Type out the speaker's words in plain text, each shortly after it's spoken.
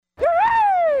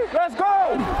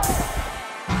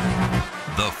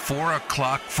4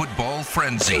 o'clock football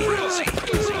frenzy.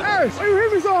 Hey, why you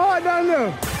hit me so hard down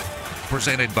there?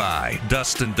 Presented by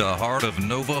Dustin DeHart of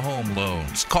Nova Home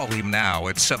Loans. Call him now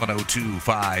at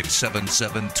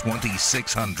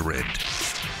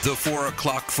 702-577-2600. The 4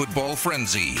 o'clock football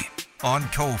frenzy on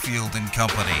Cofield and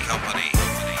Company.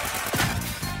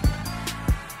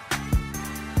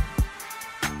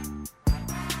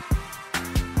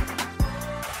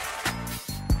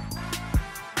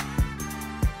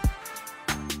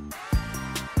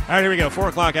 All right, here we go. 4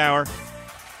 o'clock hour.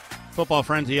 Football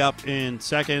frenzy up in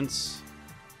seconds.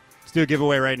 Let's do a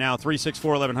giveaway right now.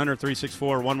 364-1100,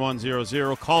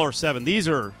 364-1100. Caller 7. These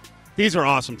are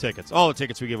awesome tickets. All the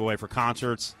tickets we give away for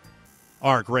concerts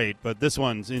are great, but this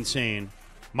one's insane.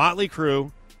 Motley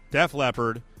Crue, Def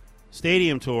Leppard,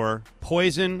 Stadium Tour,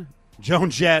 Poison,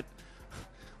 Joan Jett,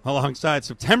 alongside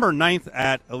September 9th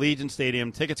at Allegiant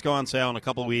Stadium. Tickets go on sale in a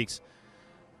couple of weeks.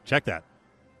 Check that.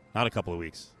 Not a couple of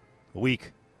weeks. A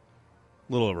week.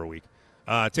 A little over a week.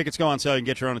 Tickets go on sale. You can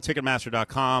get your own at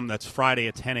Ticketmaster.com. That's Friday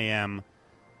at 10 a.m.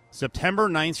 September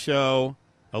 9th show,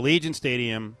 Allegiant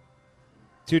Stadium.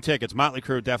 2 tickets, Motley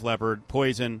Crue, Def Leppard,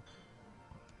 Poison,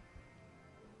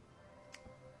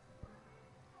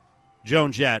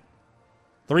 Joan Jett.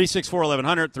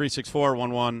 364-1100,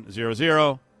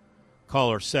 364-1100.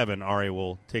 Caller 7, Ari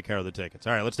will take care of the tickets.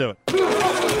 All right, let's do it.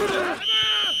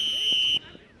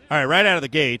 All right, right out of the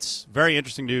gates, very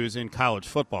interesting news in college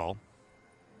football.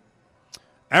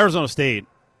 Arizona State,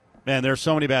 man, there's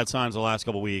so many bad signs the last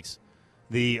couple weeks.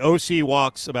 The OC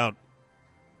walks about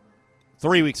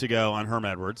 3 weeks ago on Herm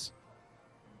Edwards.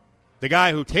 The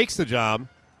guy who takes the job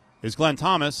is Glenn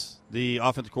Thomas, the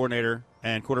offensive coordinator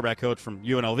and quarterback coach from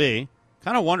UNLV.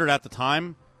 Kind of wondered at the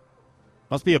time,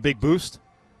 must be a big boost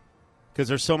because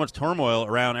there's so much turmoil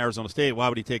around Arizona State. Why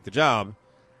would he take the job?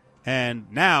 And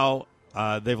now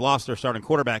they've lost their starting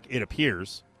quarterback, it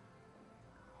appears.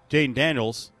 Jayden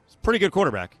Daniels. Pretty good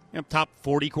quarterback. Top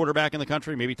 40 quarterback in the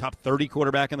country, maybe top 30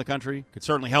 quarterback in the country. Could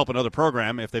certainly help another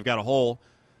program if they've got a hole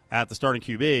at the starting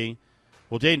QB.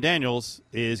 Well, Jayden Daniels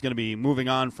is going to be moving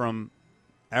on from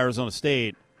Arizona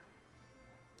State.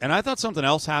 And I thought something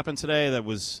else happened today that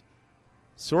was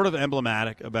sort of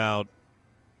emblematic about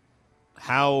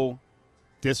how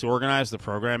disorganized the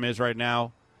program is right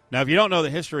now. Now, if you don't know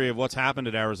the history of what's happened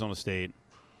at Arizona State,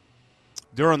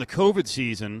 during the COVID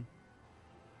season,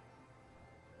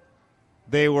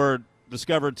 they were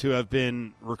discovered to have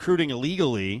been recruiting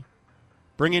illegally,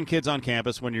 bringing kids on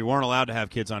campus when you weren't allowed to have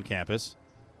kids on campus,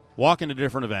 walking to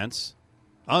different events,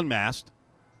 unmasked,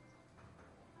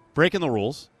 breaking the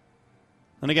rules.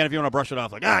 And again, if you want to brush it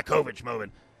off like, COVID's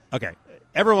moving. Okay,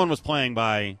 everyone was playing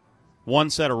by one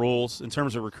set of rules in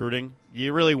terms of recruiting.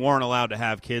 You really weren't allowed to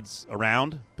have kids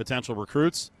around, potential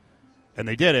recruits, and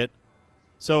they did it.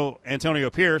 So Antonio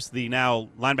Pierce, the now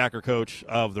linebacker coach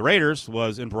of the Raiders,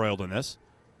 was embroiled in this.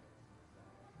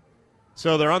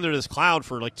 So they're under this cloud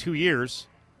for like 2 years.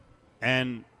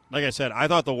 And like I said, I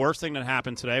thought the worst thing that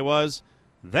happened today was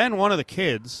then one of the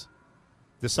kids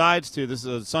decides to, this is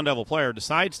a Sun Devil player,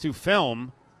 decides to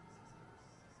film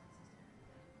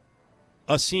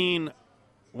a scene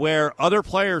where other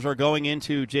players are going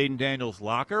into Jayden Daniels'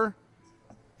 locker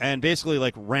and basically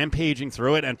like rampaging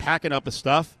through it and packing up his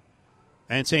stuff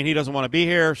and saying he doesn't want to be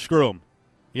here, screw him.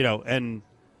 And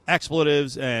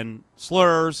expletives and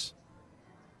slurs.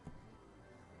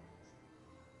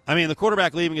 I mean, the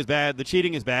quarterback leaving is bad, the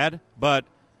cheating is bad, but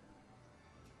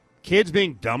kids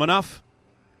being dumb enough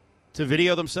to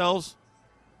video themselves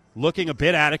looking a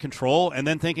bit out of control and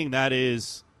then thinking that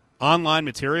is online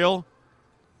material,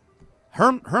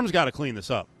 Herm's got to clean this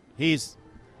up. This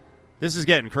is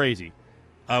getting crazy.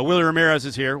 Willie Ramirez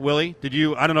is here. Willie,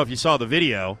 I don't know if you saw the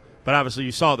video, but obviously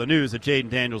you saw the news that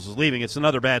Jayden Daniels is leaving. It's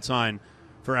another bad sign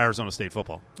for Arizona State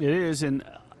football. It is, and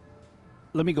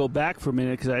let me go back for a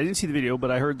minute because I didn't see the video, but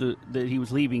I heard that he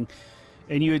was leaving.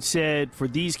 And you had said for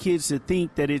these kids to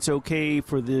think that it's okay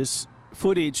for this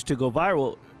footage to go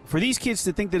viral, for these kids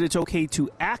to think that it's okay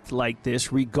to act like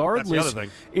this, regardless,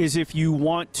 is if you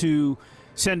want to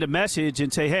send a message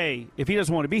and say, hey, if he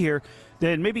doesn't want to be here,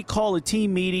 then maybe call a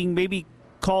team meeting, maybe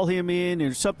call him in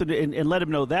or something and let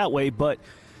him know that way. But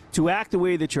to act the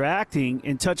way that you're acting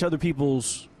and touch other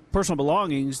people's personal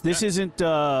belongings, this isn't,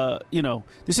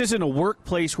 this isn't a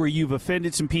workplace where you've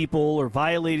offended some people or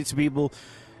violated some people.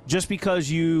 Just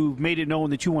because you've made it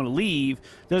known that you want to leave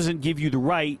doesn't give you the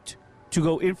right to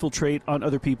go infiltrate on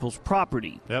other people's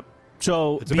property. Yep.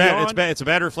 So it's a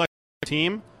bad reflection of the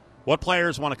team. What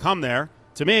players want to come there?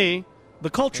 To me, the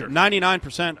culture.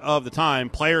 99% of the time,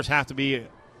 players have to be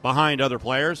behind other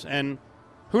players, and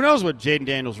who knows what Jayden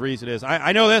Daniels' reason is.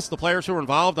 I know this. The players who are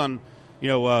involved on,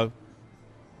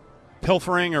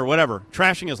 pilfering or whatever,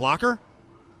 trashing his locker.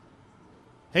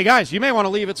 Hey, guys, you may want to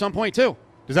leave at some point, too.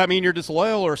 Does that mean you're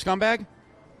disloyal or a scumbag?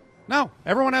 No.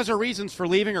 Everyone has their reasons for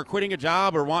leaving or quitting a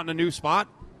job or wanting a new spot.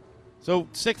 So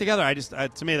stick together.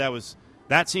 To me,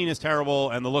 that scene is terrible,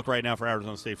 and the look right now for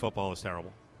Arizona State football is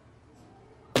terrible.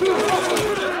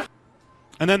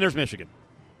 And then there's Michigan.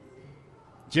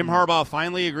 Jim Harbaugh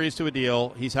finally agrees to a deal.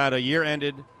 He's had a year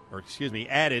added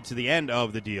to the end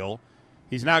of the deal.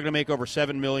 He's now going to make over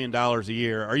 $7 million a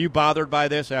year. Are you bothered by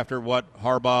this after what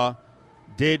Harbaugh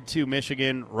did to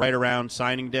Michigan right around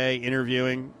signing day,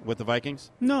 interviewing with the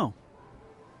Vikings? No,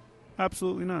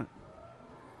 absolutely not.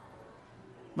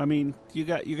 I mean, you're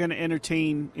going to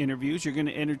entertain interviews. You're going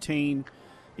to entertain.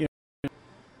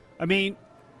 I mean,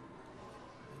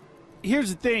 here's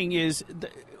the thing: is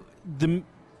the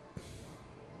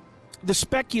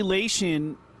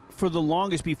speculation for the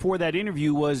longest before that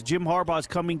interview was Jim Harbaugh's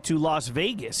coming to Las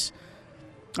Vegas.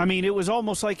 I mean, it was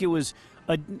almost like it was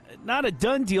not a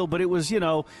done deal, but it was,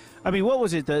 I mean, what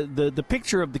was it? The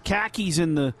picture of the khakis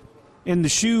and the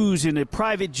shoes and a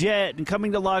private jet and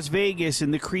coming to Las Vegas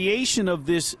and the creation of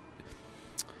this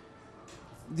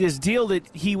deal that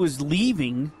he was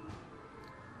leaving.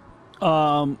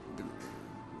 Who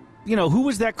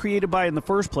was that created by in the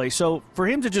first place? So for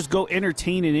him to just go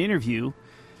entertain an interview,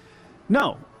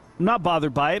 no, I'm not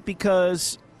bothered by it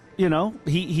because,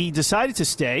 he decided to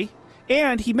stay.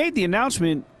 And he made the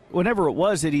announcement, whenever it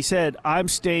was, that he said, I'm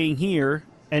staying here.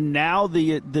 And now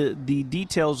the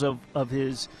details of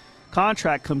his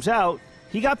contract comes out,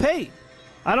 he got paid.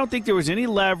 I don't think there was any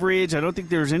leverage. I don't think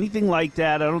there was anything like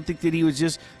that. I don't think that he was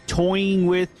just toying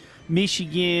with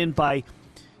Michigan by,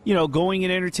 going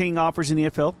and entertaining offers in the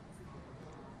NFL.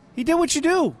 He did what you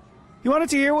do. He wanted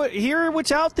to hear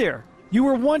what's out there. You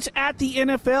were once at the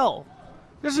NFL.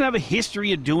 He doesn't have a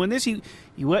history of doing this. He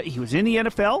was in the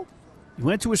NFL. He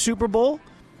went to a Super Bowl.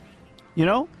 He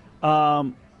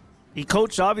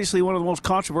coached, obviously, one of the most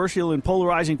controversial and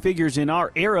polarizing figures in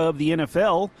our era of the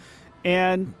NFL.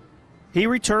 And he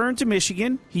returned to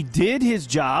Michigan. He did his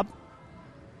job,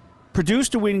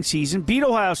 produced a winning season, beat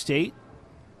Ohio State.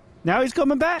 Now he's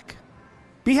coming back.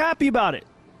 Be happy about it.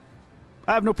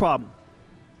 I have no problem.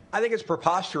 I think it's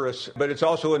preposterous, but it's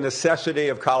also a necessity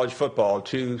of college football.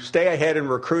 To stay ahead in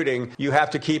recruiting, you have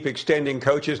to keep extending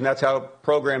coaches, and that's how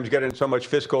programs get in so much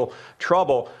fiscal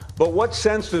trouble. But what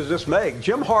sense does this make?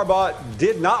 Jim Harbaugh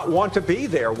did not want to be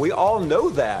there. We all know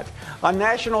that. On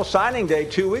National Signing Day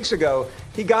 2 weeks ago,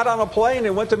 he got on a plane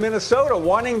and went to Minnesota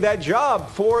wanting that job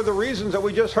for the reasons that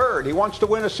we just heard. He wants to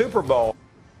win a Super Bowl.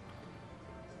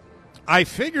 I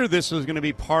figured this was going to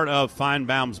be part of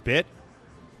Feinbaum's bit,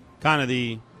 kind of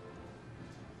the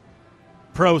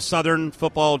pro-Southern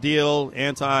football deal,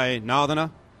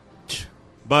 anti-Northerner.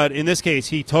 But in this case,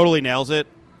 he totally nails it.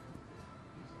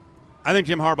 I think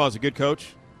Jim Harbaugh is a good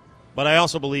coach, but I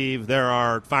also believe there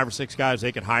are 5 or 6 guys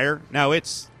they could hire. Now,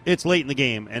 it's late in the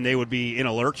game, and they would be in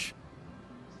a lurch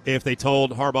if they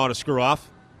told Harbaugh to screw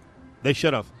off. They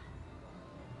should have.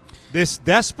 This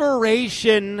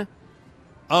desperation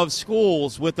of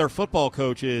schools with their football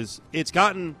coaches, it's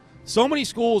gotten so many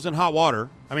schools in hot water.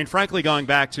 I mean, frankly, going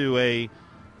back to a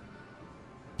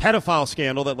pedophile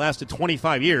scandal that lasted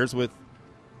 25 years with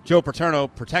Joe Paterno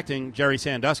protecting Jerry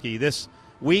Sandusky.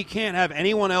 We can't have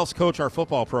anyone else coach our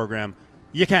football program.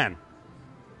 You can.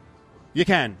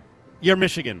 You're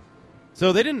Michigan.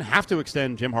 So they didn't have to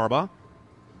extend Jim Harbaugh.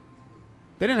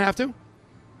 They didn't have to.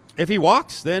 If he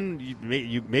walks, then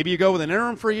maybe you go with an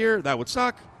interim for a year. That would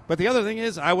suck. But the other thing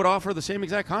is, I would offer the same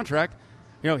exact contract.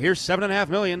 Here's $7.5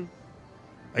 million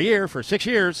a year for 6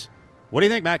 years. What do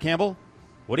you think, Matt Campbell?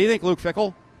 What do you think, Luke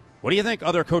Fickell? What do you think,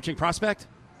 other coaching prospect?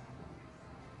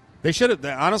 They should have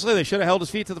held his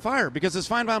feet to the fire because, as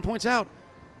Feinbaum points out,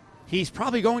 he's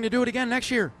probably going to do it again next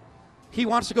year. He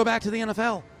wants to go back to the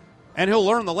NFL, and he'll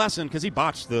learn the lesson because he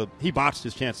botched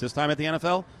his chance this time at the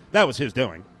NFL. That was his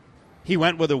doing. He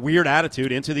went with a weird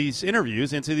attitude into these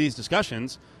interviews, into these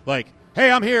discussions, like,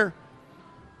 "Hey, I'm here.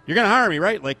 You're going to hire me,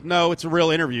 right?" Like, no, it's a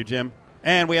real interview, Jim.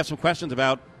 And we have some questions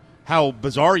about how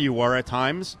bizarre you were at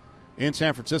times in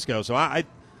San Francisco. So I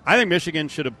think Michigan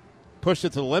should have pushed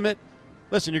it to the limit.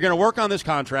 Listen, you're going to work on this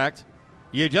contract.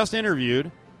 You just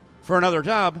interviewed for another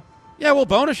job. Yeah, we'll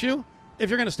bonus you if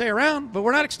you're going to stay around, but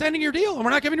we're not extending your deal, and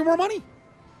we're not giving you more money.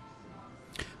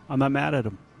 I'm not mad at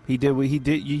him. He did what he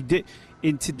did. You did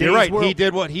in today's You're right. world. He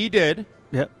did what he did,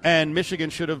 Yep. and Michigan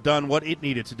should have done what it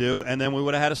needed to do, and then we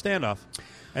would have had a standoff.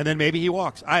 And then maybe he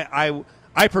walks. I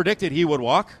predicted he would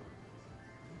walk,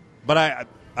 but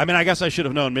I guess I should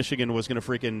have known Michigan was going to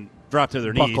freaking drop to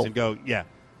their knees and go, yeah,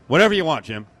 whatever you want,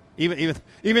 Jim.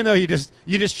 Even though you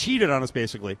just cheated on us,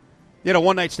 basically. You had a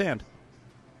one-night stand.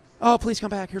 Oh, please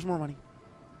come back. Here's more money.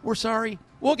 We're sorry.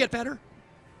 We'll get better.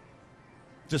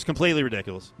 Just completely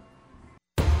ridiculous.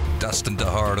 Dustin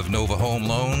DeHart of Nova Home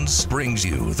Loans brings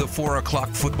you the 4 o'clock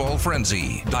football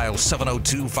frenzy. Dial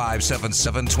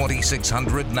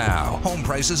 702-577-2600 now. Home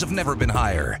prices have never been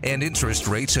higher, and interest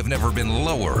rates have never been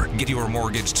lower. Get your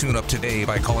mortgage tune-up today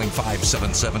by calling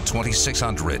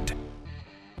 577-2600.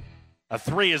 A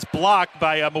three is blocked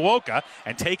by Mwoka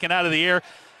and taken out of the air.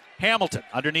 Hamilton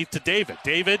underneath to David.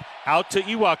 David out to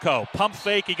Iwako. Pump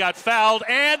fake. He got fouled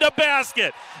and a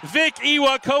basket. Vic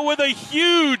Iwako with a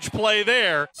huge play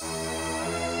there.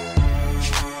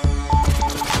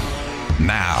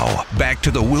 Now, back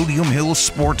to the William Hill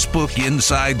Sportsbook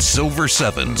Inside Silver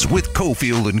Sevens with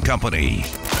Cofield and Company.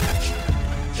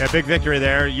 Yeah, big victory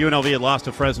there. UNLV had lost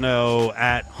to Fresno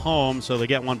at home, so they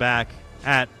get one back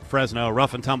at Fresno.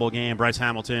 Rough and tumble game. Bryce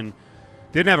Hamilton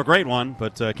didn't have a great one,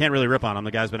 but can't really rip on him.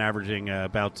 The guy's been averaging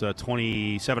about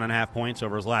 27.5 points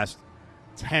over his last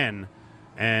 10.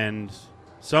 And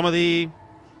some of the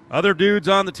other dudes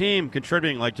on the team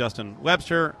contributing, like Justin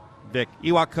Webster, Vic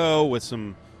Iwako with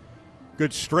some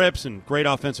good strips and great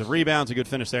offensive rebounds, a good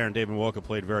finish there, and David Mwoka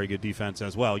played very good defense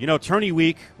as well. You know, Tourney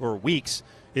Week, or Weeks,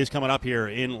 is coming up here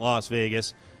in Las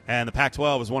Vegas, and the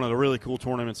Pac-12 is one of the really cool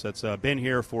tournaments that's been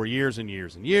here for years and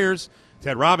years and years.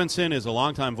 Ted Robinson is a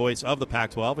longtime voice of the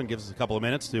Pac-12 and gives us a couple of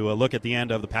minutes to look at the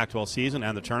end of the Pac-12 season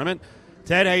and the tournament.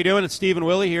 Ted, how you doing? It's Steve and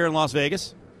Willie here in Las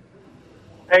Vegas.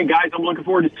 Hey, guys, I'm looking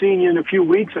forward to seeing you in a few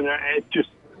weeks, and I just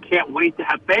can't wait to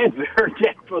have fans there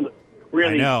again for the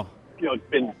really, I know. You know, it's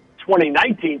been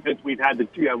 2019 since we've had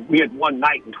we had one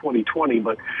night in 2020,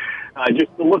 but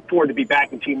just to look forward to be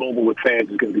back in T-Mobile with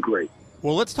fans is going to be great.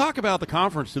 Well, let's talk about the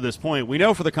conference to this point. We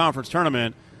know for the conference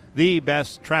tournament, the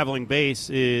best traveling base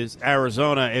is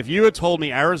Arizona. If you had told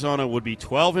me Arizona would be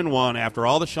 12-1 after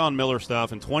all the Sean Miller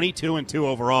stuff and 22-2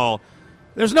 overall,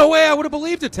 there's no way I would have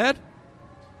believed it, Ted.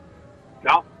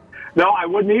 No, I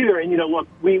wouldn't either. And, you know, look,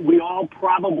 we all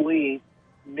probably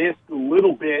missed a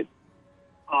little bit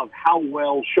of how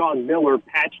well Sean Miller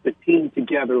patched the team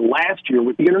together last year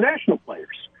with the international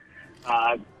players.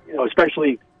 You know,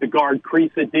 especially the guard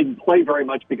Kriisa didn't play very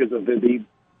much because of the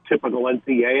typical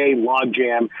NCAA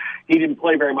logjam. He didn't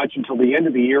play very much until the end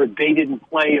of the year. They didn't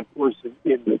play, of course,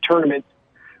 in the tournament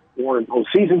or in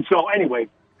postseason. So anyway,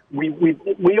 we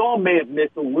all may have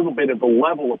missed a little bit of the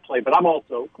level of play, but I'm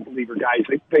also a believer, guys.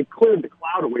 They cleared the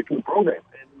cloud away from the program.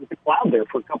 And it was a cloud there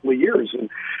for a couple of years, and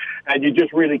you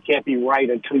just really can't be right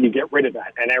until you get rid of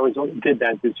that. And Arizona did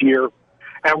that this year.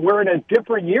 And we're in a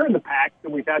different year in the Pac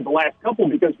than we've had the last couple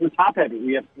because we're top-heavy.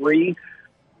 We have three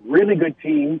really good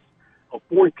teams, a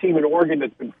fourth team in Oregon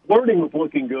that's been flirting with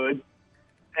looking good,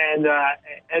 and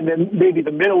then maybe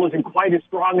the middle isn't quite as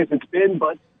strong as it's been,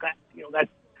 but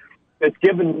that's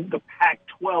given the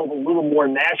Pac-12 a little more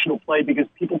national play because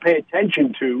people pay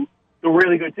attention to the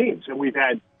really good teams. And we've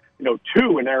had, you know,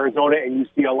 two in Arizona and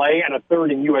UCLA and a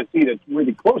third in USC that's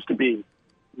really close to being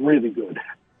really good.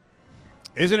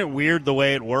 Isn't it weird the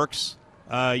way it works?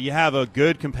 You have a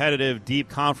good, competitive, deep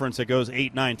conference that goes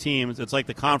 8-9 teams. It's like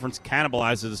the conference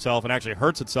cannibalizes itself and actually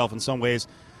hurts itself in some ways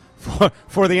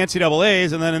for the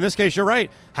NCAAs. And then in this case, you're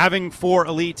right. Having 4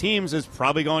 elite teams is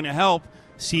probably going to help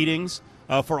seedings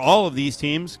for all of these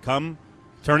teams come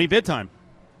tourney bid time.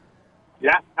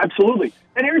 Yeah, absolutely.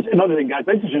 And here's another thing, guys.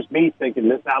 This is just me thinking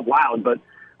this out loud, but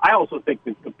I also think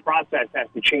that the process has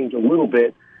to change a little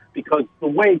bit because the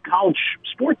way college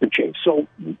sports have changed. So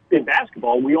in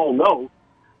basketball, we all know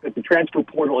that the transfer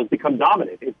portal has become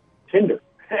dominant. It's Tinder.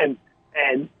 And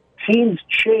teams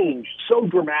change so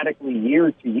dramatically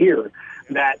year to year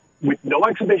that with no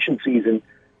exhibition season,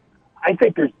 I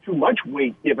think there's too much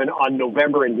weight given on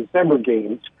November and December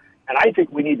games. And I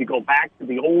think we need to go back to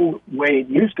the old way it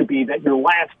used to be that your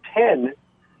last 10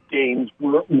 games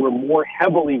were more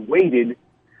heavily weighted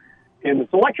in the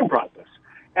selection process.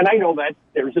 And I know that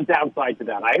there's a downside to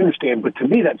that. I understand. But to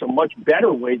me, that's a much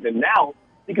better way than now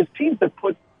because teams that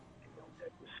put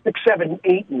 6, 7,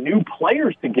 8 new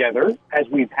players together, as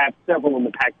we've had several in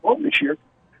the Pac-12 this year,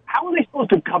 how are they supposed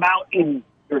to come out in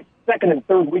their second and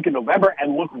third week in November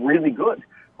and look really good?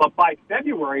 But by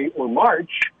February or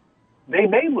March, they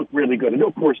may look really good. And,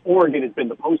 of course, Oregon has been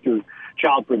the poster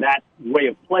child for that way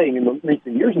of playing in the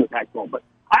recent years in the Pac-12. But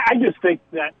I just think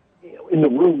that, you know, in the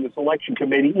room, the selection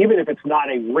committee, even if it's not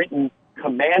a written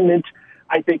commandment,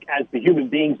 I think as the human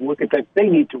beings look at that, they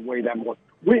need to weigh that more.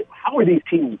 How are these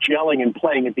teams gelling and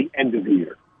playing at the end of the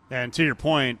year? And to your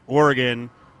point, Oregon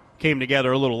came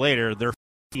together a little later. They're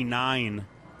 59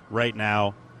 right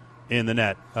now in the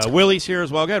net. Willie's here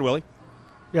as well. Go ahead, Willie.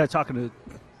 Yeah, talking to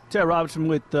Ted Robinson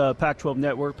with Pac-12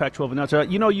 Network, Pac-12 announcer.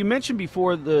 You mentioned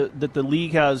before that the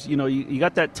league has, you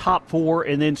got that top four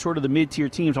and then sort of the mid-tier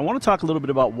teams. I want to talk a little bit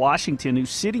about Washington, who's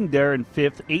sitting there in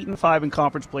fifth, 8-5 in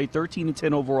conference play,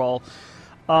 13-10 overall.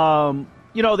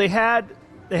 They had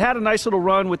a nice little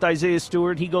run with Isaiah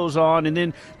Stewart. He goes on, and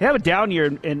then they have a down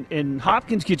year, and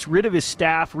Hopkins gets rid of his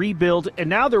staff, rebuild, and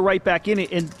now they're right back in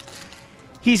it. And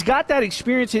he's got that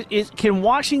experience. Can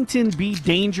Washington be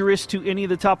dangerous to any of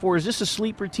the top four? Is this a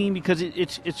sleeper team? Because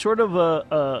it's sort of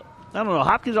I don't know.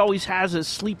 Hopkins always has a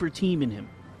sleeper team in him.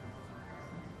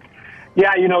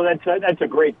 Yeah, that's a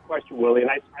great question, Willie.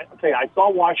 And I'll tell you, I saw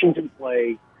Washington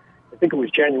play, I think it was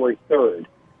January 3rd,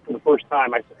 for the first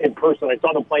time in person. I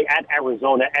saw them play at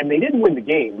Arizona, and they didn't win the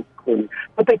game, clearly,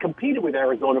 but they competed with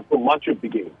Arizona for much of the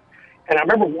game. And I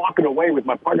remember walking away with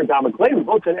my partner, Don McClain. We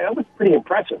both said, that was pretty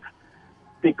impressive.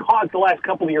 Because the last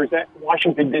couple of years, that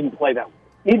Washington didn't play that way.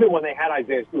 Even when they had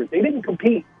Isaiah Stewart, they didn't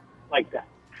compete like that.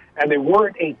 And they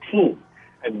weren't a team.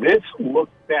 And this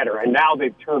looked better. And now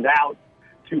they've turned out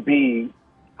to be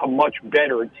a much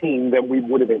better team than we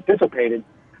would have anticipated.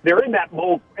 They're in that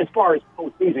mode, as far as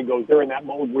postseason goes, they're in that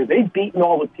mode where they've beaten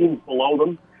all the teams below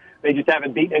them. They just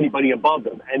haven't beaten anybody above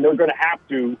them. And they're going to have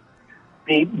to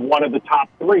beat one of the top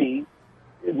three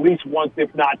at least once,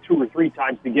 if not two or three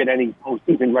times, to get any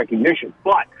postseason recognition.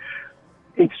 But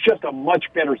it's just a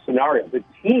much better scenario. The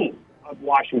team of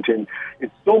Washington is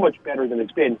so much better than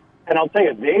it's been. And I'll tell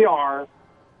you, they are,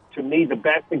 to me, the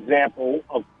best example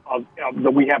of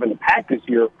that we have in the Pac this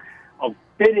year of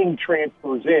fitting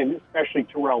transfers in, especially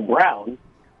Terrell Brown,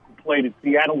 who played at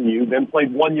Seattle U, then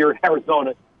played 1 year at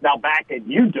Arizona, now back at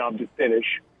UW to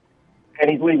finish,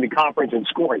 and he's leading the conference in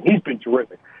scoring. He's been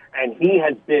terrific. And he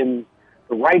has been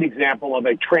the right example of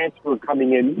a transfer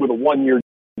coming in with a 1 year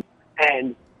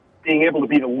and being able to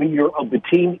be the leader of the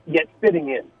team, yet fitting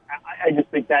in. I just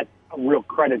think that's a real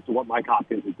credit to what Mike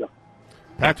Hopkins has done.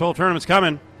 Pac-12 tournament's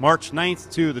coming March 9th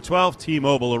to the 12th,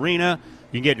 T-Mobile Arena.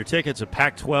 You can get your tickets at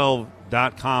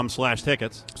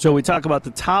pac12.com/tickets. So we talk about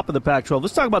the top of the Pac-12.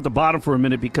 Let's talk about the bottom for a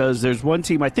minute, because there's one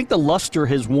team, I think the luster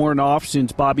has worn off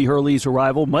since Bobby Hurley's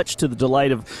arrival, much to the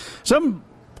delight of some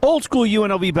old-school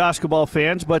UNLV basketball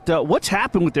fans. But what's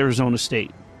happened with Arizona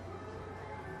State?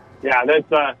 Yeah,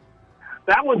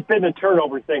 that one's been a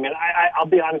turnover thing. And I'll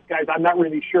be honest, guys, I'm not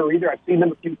really sure either. I've seen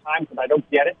them a few times, but I don't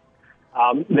get it.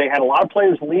 They had a lot of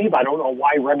players leave. I don't know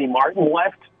why Remy Martin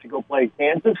left to go play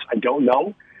Kansas. I don't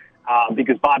know.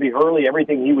 Because Bobby Hurley,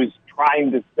 everything he was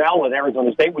trying to sell at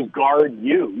Arizona State was guard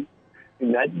you.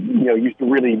 And that, used to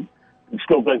really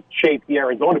still does shape the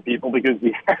Arizona people, because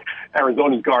the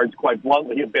Arizona's guards, quite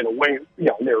bluntly, have been away,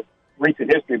 their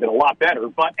recent history have been a lot better.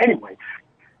 But anyway,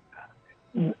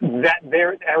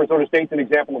 Arizona State's an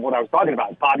example of what I was talking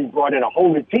about. Bobby brought in a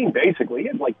whole new team, basically. He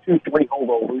had like 2-3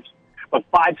 holdovers, but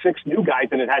 5-6 new guys,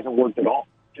 and it hasn't worked at all.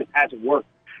 It just hasn't worked.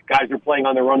 Guys are playing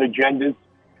on their own agendas.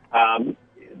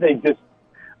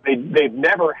 They've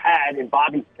never had, in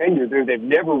Bobby's tenure there, they've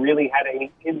never really had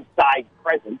any inside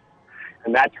presence,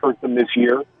 and that's hurt them this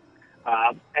year.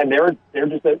 And they're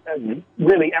just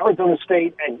really, Arizona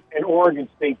State and Oregon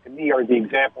State, to me, are the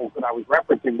examples that I was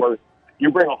referencing, where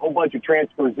you bring a whole bunch of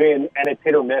transfers in and it's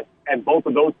hit or miss. And both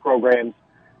of those programs,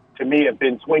 to me, have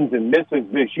been swings and misses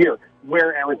this year.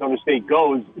 Where Arizona State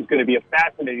goes is going to be a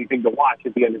fascinating thing to watch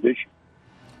at the end of this year.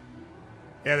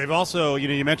 Yeah, they've also,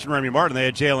 you mentioned Remy Martin. They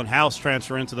had Jalen House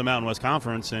transfer into the Mountain West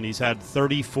Conference, and he's had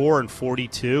 34 and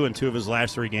 42 in 2 of his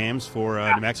last 3 games for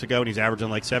New Mexico, and he's averaging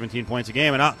like 17 points a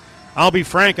game. And I'll be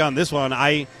frank on this one.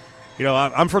 I'm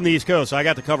from the East Coast, so I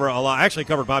got to cover a lot. I actually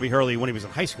covered Bobby Hurley when he was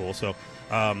in high school, so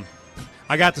I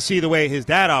got to see the way his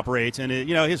dad operates. And,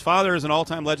 his father is an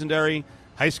all-time legendary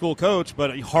high school coach, but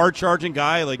a hard-charging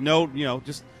guy,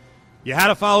 just – you had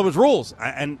to follow his rules,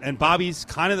 and Bobby's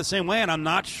kind of the same way, and I'm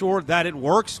not sure that it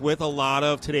works with a lot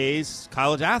of today's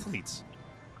college athletes.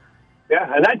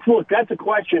 Yeah, and that's a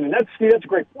question, and that's a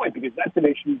great point, because that's an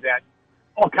issue that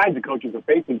all kinds of coaches are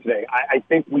facing today. I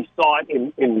think we saw it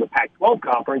in the Pac-12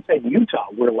 conference at Utah,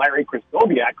 where Larry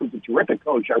Krystkowiak, who's a terrific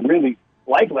coach, I really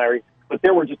like Larry, but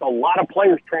there were just a lot of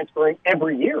players transferring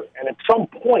every year, and at some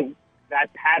point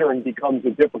that pattern becomes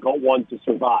a difficult one to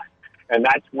survive, and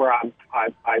that's where I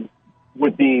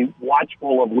would be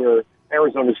watchful of where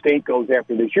Arizona State goes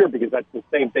after this year, because that's the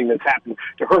same thing that's happened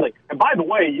to Hurley. And by the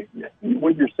way,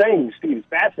 what you're saying, Steve, is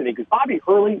fascinating, because Bobby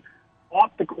Hurley,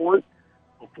 off the court,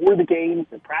 before the games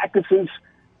and practices,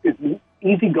 is an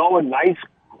easygoing, nice,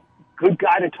 good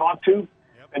guy to talk to. Yep.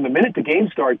 And the minute the game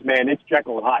starts, man, it's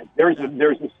Jekyll and Hyde. There's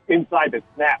this inside that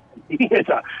snaps. He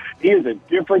is a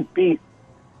different beast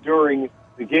during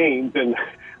the games, and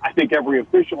I think every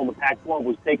official in the Pac-12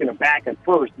 was taken aback at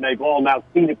first, and they've all now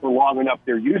seen it for long enough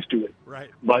they're used to it. Right.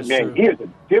 But, man, he is a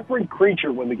different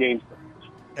creature when the game starts.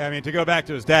 I mean, to go back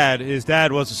to his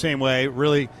dad was the same way,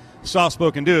 really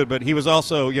soft-spoken dude, but he was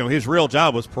also, his real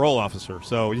job was parole officer.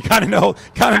 So you kind of know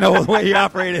the way he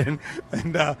operated, and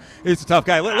he's a tough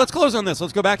guy. Let's close on this.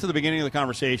 Let's go back to the beginning of the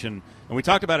conversation, and we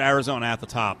talked about Arizona at the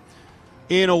top.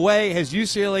 In a way, has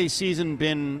UCLA's season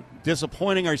been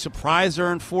disappointing? Are you surprised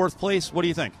they're in fourth place? What do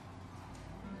you think?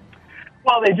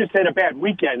 Well, they just had a bad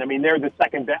weekend. I mean, they're the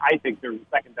second best. I think they're the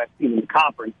second best team in the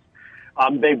conference.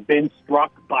 They've been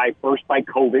struck by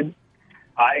COVID.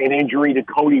 An injury to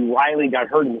Cody Riley got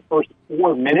hurt in the first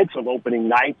 4 minutes of opening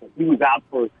night. So he was out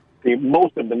for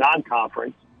most of the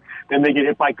non-conference. Then they get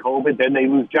hit by COVID. Then they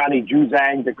lose Johnny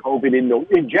Juzang to COVID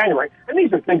in January. And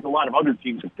these are things a lot of other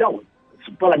teams have dealt with.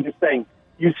 But I'm just saying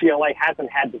UCLA hasn't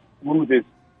had the smoothest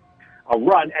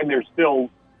run, and they're still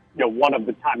one of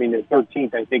the top. I mean, they're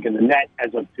 13th, I think, in the net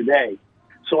as of today.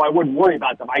 So I wouldn't worry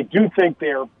about them. I do think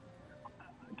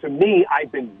to me,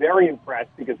 I've been very impressed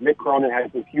because Mick Cronin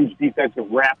has this huge defensive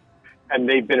rep, and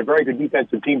they've been a very good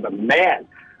defensive team. But, man,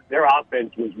 their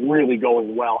offense was really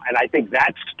going well, and I think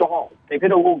that stalled. They've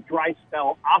hit a little dry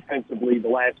spell offensively the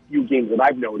last few games that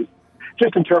I've noticed,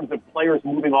 just in terms of players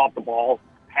moving off the ball,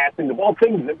 passing the ball,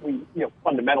 things that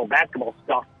fundamental basketball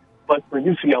stuff. But for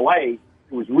UCLA,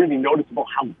 it was really noticeable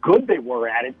how good they were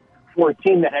at it for a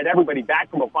team that had everybody back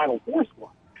from a Final Four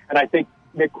squad. And I think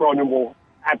Mick Cronin will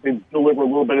have to deliver a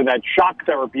little bit of that shock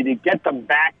therapy to get them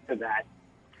back to that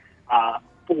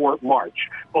for March,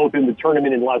 both in the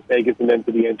tournament in Las Vegas and then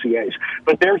to the NCAAs.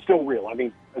 But they're still real. I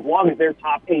mean, as long as their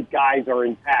top 8 guys are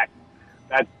intact,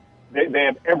 they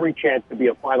have every chance to be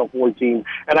a Final Four team.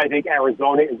 And I think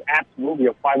Arizona is absolutely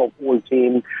a Final Four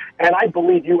team. And I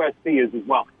believe USC is as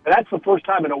well. And that's the first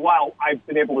time in a while I've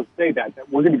been able to say that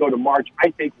we're going to go to March,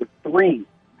 I think, with 3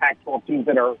 Pac-12 teams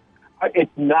that are –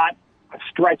 it's not a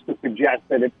stretch to suggest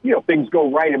that if things go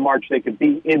right in March, they could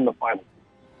be in the Final Four.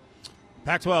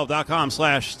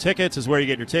 Pac12.com/tickets is where you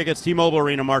get your tickets. T-Mobile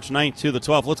Arena, March 9th to the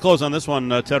 12th. Let's close on this one,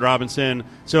 Ted Robinson.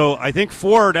 So I think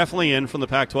 4 are definitely in from the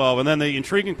Pac-12. And then the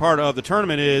intriguing part of the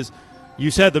tournament is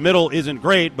you said the middle isn't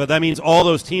great, but that means all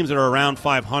those teams that are around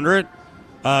 500,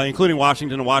 including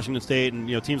Washington and Washington State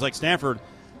and teams like Stanford,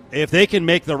 if they can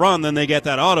make the run, then they get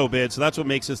that auto bid. So that's what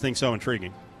makes this thing so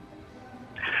intriguing.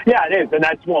 Yeah, it is. And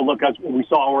that's, that's what we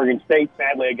saw Oregon State,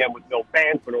 sadly, again, with no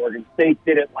fans, but Oregon State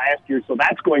did it last year. So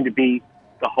that's going to be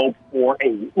the hope for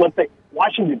let's say,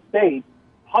 Washington State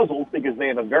puzzled because they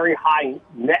have a very high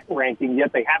net ranking,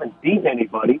 yet they haven't beaten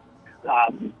anybody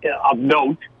of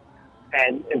note.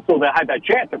 And so they had that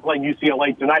chance of playing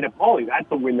UCLA tonight at Pauley. That's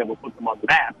a win that would put them on the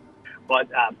map. But,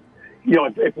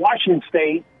 if Washington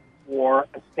State or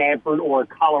Stanford or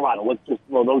Colorado, let's just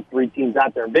throw those 3 teams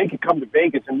out there, they could come to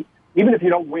Vegas and even if you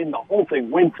don't win the whole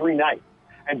thing, win 3 nights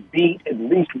and beat at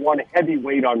least one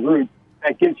heavyweight en route.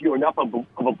 That gives you enough of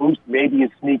a boost, maybe you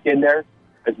sneak in there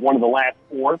as one of the last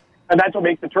 4. And that's what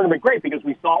makes the tournament great because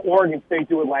we saw Oregon State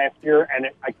do it last year, and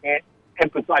I can't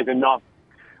emphasize enough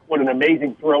what an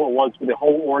amazing thrill it was for the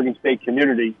whole Oregon State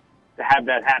community to have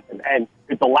that happen. And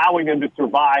it's allowing them to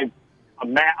survive a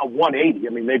 180. I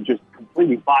mean, they've just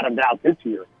completely bottomed out this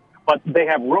year. But they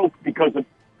have rope because of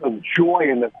the joy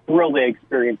and the thrill they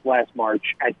experienced last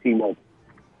March at T-Mobile.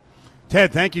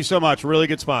 Ted, thank you so much. Really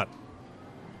good spot.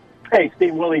 Hey,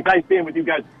 Steve, Willie, nice being with you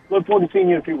guys. Look forward to seeing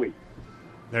you in a few weeks.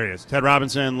 There he is. Ted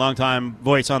Robinson, longtime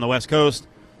voice on the West Coast,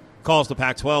 calls the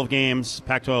Pac-12 games,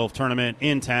 Pac-12 tournament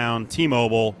in town,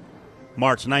 T-Mobile,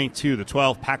 March 9th to the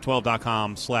 12th.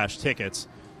 Pac12.com/tickets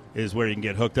is where you can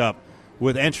get hooked up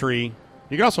with entry.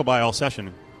 You can also buy all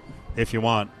session if you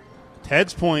want.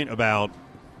 Ted's point about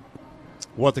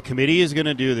what the committee is going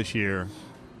to do this year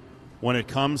when it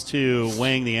comes to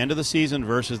weighing the end of the season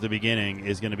versus the beginning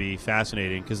is going to be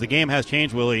fascinating because the game has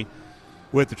changed, Willie,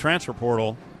 with the transfer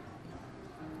portal.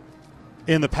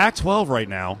 In the Pac-12 right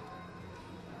now,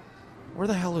 where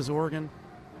the hell is Oregon?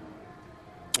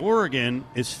 Oregon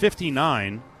is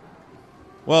 59.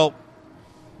 Well,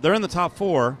 they're in the top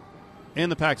 4 in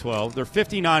the Pac-12. They're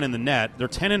 59 in the net. They're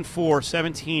 10-4,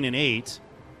 17-8.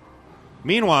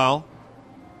 Meanwhile,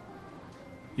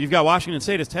 you've got Washington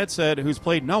State, as Ted said, who's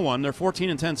played no one. They're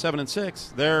 14-10,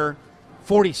 7-6. They're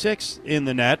 46 in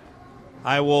the net.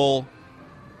 I will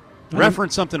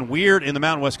reference something weird in the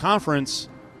Mountain West Conference.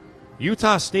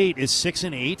 Utah State is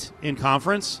 6-8 in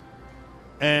conference,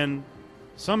 and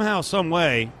somehow, some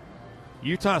way,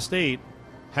 Utah State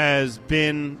has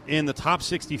been in the top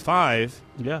 65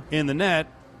 in the net.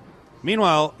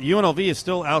 Meanwhile, UNLV is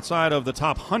still outside of the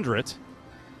top 100.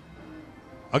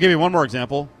 I'll give you one more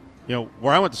example.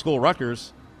 Where I went to school,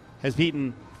 Rutgers, has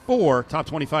beaten 4 top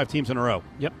 25 teams in a row.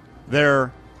 Yep.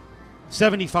 They're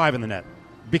 75 in the net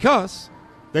because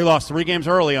they lost 3 games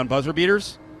early on buzzer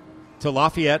beaters to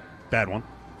Lafayette, bad one,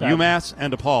 UMass,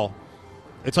 and DePaul.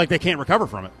 It's like they can't recover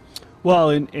from it.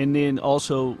 Well, and then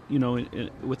also,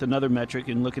 with another metric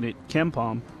and looking at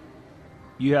KenPom,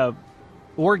 you have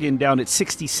Oregon down at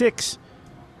 66.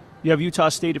 You have Utah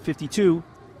State at 52.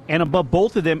 And above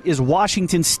both of them is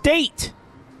Washington State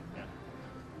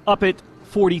up at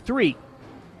 43.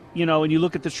 And you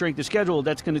look at the strength of schedule,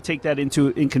 that's going to take that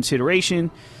in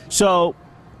consideration. So,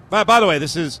 by the way,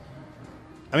 these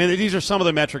are some of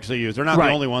the metrics they use. They're not the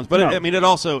only ones, but No. it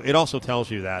also tells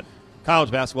you that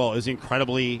college basketball is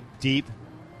incredibly deep,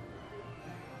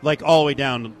 like all the way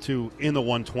down to in the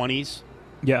 120s.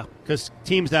 Yeah, because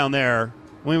teams down there,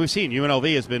 we've seen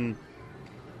UNLV has been,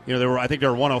 I think they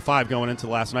were 105 going into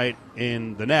last night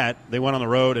in the net. They went on the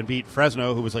road and beat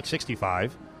Fresno, who was like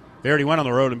 65. They already went on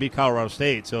the road and beat Colorado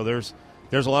State. So there's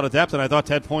a lot of depth, and I thought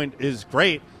Ted Point is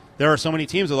great. There are so many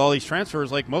teams with all these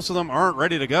transfers, like most of them aren't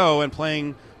ready to go and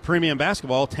playing premium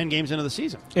basketball 10 games into the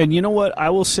season. And you know what?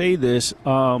 I will say this.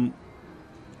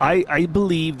 I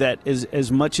believe that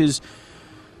as much as,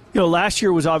 last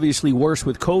year was obviously worse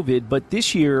with COVID, but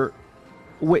this year,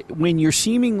 when you're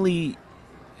seemingly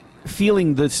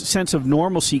feeling the sense of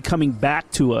normalcy coming back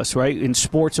to us, right, in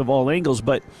sports of all angles,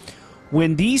 but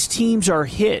when these teams are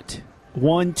hit,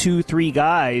 1, 2, 3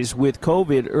 guys with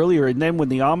COVID earlier, and then when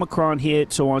the Omicron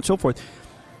hit, so on and so forth,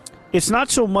 it's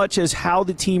not so much as how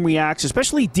the team reacts,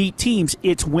 especially deep teams.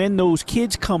 It's when those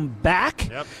kids come back.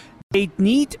 Yep.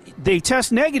 They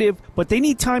test negative, but they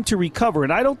need time to recover.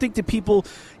 And I don't think that people,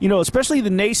 especially the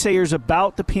naysayers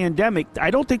about the pandemic, I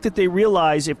don't think that they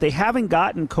realize if they haven't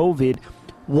gotten COVID,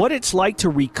 what it's like to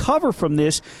recover from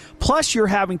this. Plus, you're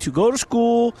having to go to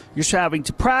school, you're having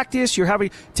to practice, you're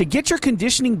having to get your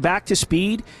conditioning back to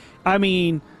speed. I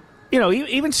mean,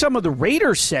 even some of the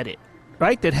Raiders said it,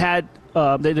 right, that had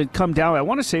come down. I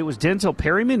want to say it was Denzel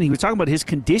Perryman. He was talking about his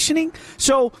conditioning.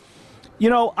 So,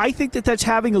 I think that that's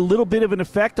having a little bit of an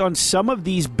effect on some of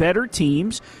these better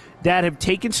teams that have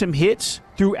taken some hits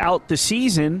throughout the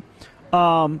season.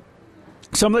 Some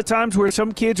of the times where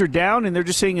some kids are down and they're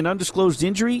just saying an undisclosed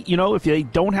injury, if they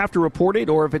don't have to report it,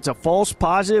 or if it's a false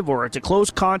positive or it's a close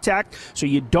contact, so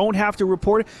you don't have to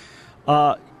report it.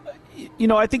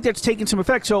 I think that's taken some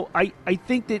effect. So I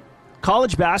think that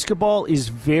college basketball is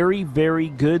very, very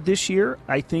good this year.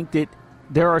 I think that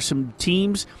there are some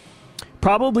teams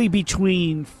probably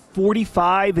between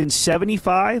 45 and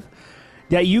 75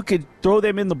 that you could throw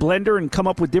them in the blender and come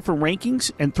up with different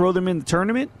rankings and throw them in the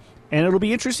tournament. And it'll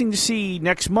be interesting to see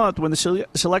next month when the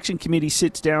selection committee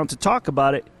sits down to talk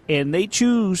about it and they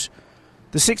choose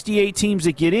the 68 teams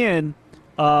that get in,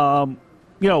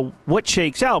 what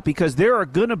shakes out, because there are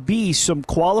going to be some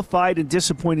qualified and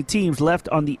disappointed teams left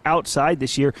on the outside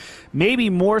this year,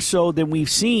 maybe more so than we've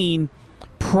seen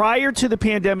prior to the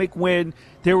pandemic when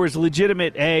there was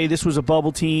legitimate, hey, this was a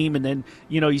bubble team, and then,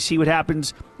 you see what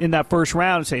happens in that first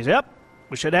round and says, yep,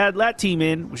 we should have had that team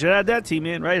in, we should have had that team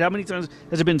in, right? How many times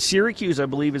has it been Syracuse, I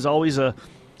believe, is always a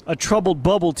troubled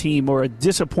bubble team or a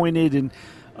disappointed, and,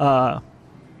 I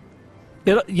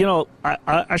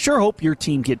sure hope your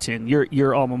team gets in,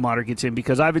 your alma mater gets in,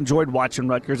 because I've enjoyed watching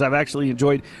Rutgers. I've actually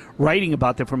enjoyed writing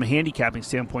about them from a handicapping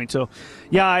standpoint. So,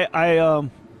 yeah,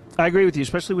 I agree with you,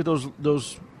 especially with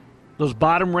those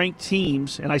bottom-ranked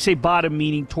teams, and I say bottom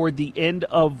meaning toward the end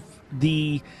of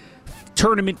the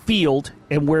tournament field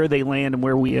and where they land and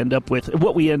what we end up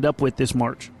with this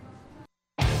March.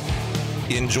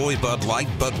 Enjoy Bud Light,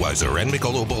 Budweiser, and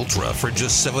Michelob Ultra for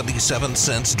just 77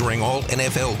 cents during all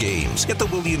NFL games at the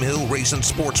William Hill Race and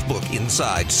Sportsbook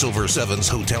inside Silver Sevens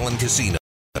Hotel and Casino.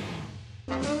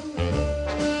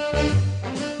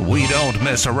 We don't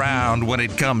mess around when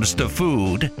it comes to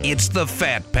food. It's the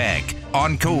Fat Pack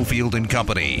on Cofield and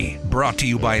Company. Brought to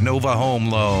you by Nova Home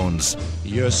Loans.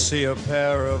 You see a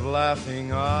pair of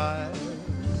laughing eyes,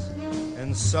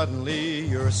 and suddenly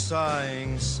you're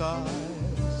sighing sighs.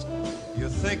 You're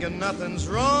thinking nothing's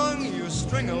wrong, you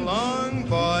string along,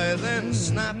 boy, then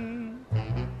snap.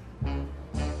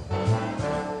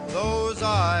 Those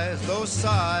eyes, those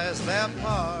sighs, they're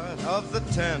part of the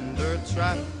tender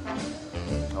trap.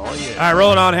 Oh, yeah. All right,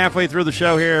 rolling on halfway through the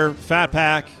show here. Fat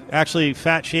Pack. Actually,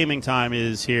 fat shaming time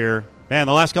is here. Man,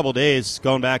 the last couple of days,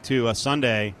 going back to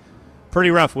Sunday, pretty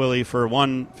rough, Willie, for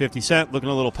 150 Cent, looking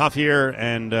a little puffier.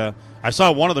 And I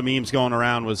saw one of the memes going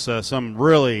around was some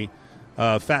really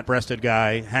fat-breasted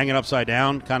guy hanging upside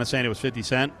down, kind of saying it was 50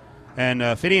 Cent. And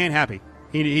 50 ain't happy.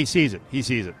 He sees it. He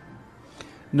sees it.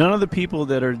 None of the people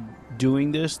that are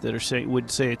doing this that are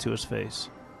would say it to his face.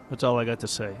 That's all I got to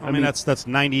say. I mean, that's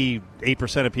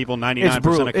 98% of people, 99%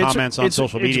 brutal. of comments on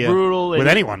social media. It's brutal with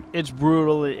anyone. It's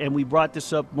brutal, and we brought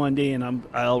this up Monday, and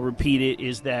I'll repeat it,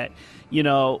 is that,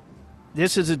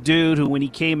 this is a dude who, when he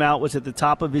came out, was at the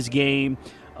top of his game.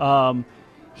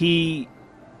 He's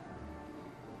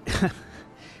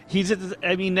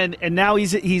and now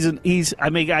he's. I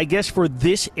mean, I guess for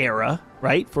this era,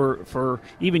 right? For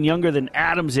even younger than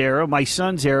Adam's era, my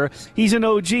son's era, he's an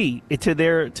OG to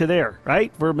there,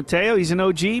 right? For Mateo, he's an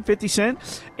OG, 50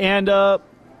 Cent, and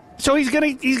so he's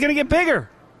gonna get bigger.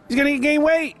 He's gonna gain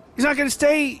weight. He's not gonna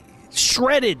stay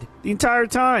shredded the entire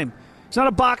time. He's not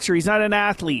a boxer. He's not an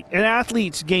athlete. And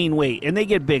athletes gain weight and they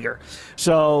get bigger.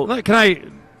 So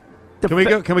Can we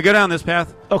go down this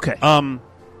path? Okay.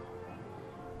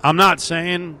 I'm not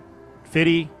saying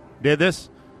Fitty did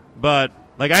this, but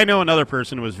I know another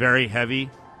person who was very heavy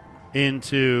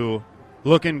into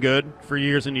looking good for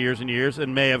years and years and years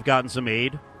and may have gotten some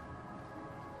aid.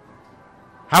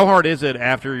 How hard is it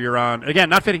after you're on, again,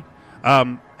 not Fitty,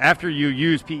 after you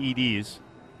use PEDs,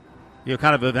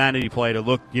 kind of a vanity play to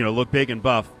look big and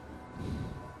buff?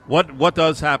 What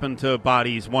does happen to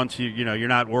bodies once you're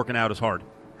not working out as hard?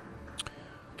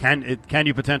 Can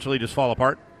you potentially just fall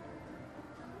apart?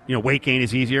 Weight gain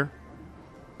is easier.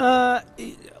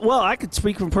 Well, I could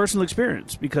speak from personal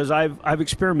experience because I've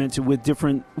experimented with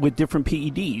different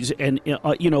PEDs and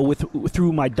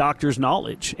through my doctor's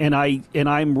knowledge, and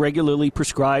I'm regularly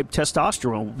prescribed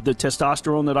testosterone. The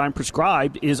testosterone that I'm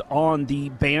prescribed is on the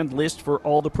banned list for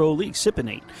all the pro leagues,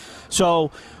 Cypionate.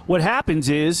 So what happens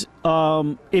is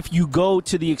if you go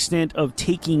to the extent of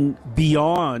taking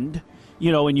beyond,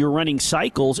 and you're running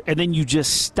cycles, and then you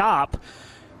just stop.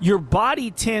 Your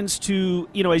body tends to,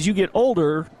 as you get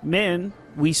older, men,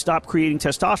 we stop creating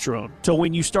testosterone. So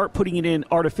when you start putting it in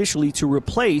artificially to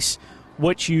replace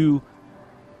what you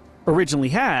originally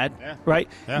had, right?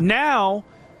 Yeah. Now,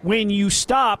 when you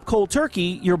stop cold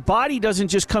turkey, your body doesn't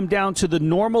just come down to the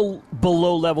normal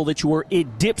below level that you were.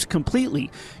 It dips completely.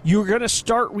 You're going to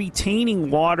start retaining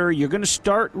water. You're going to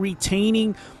start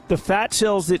retaining the fat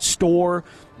cells that store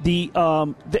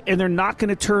and they're not going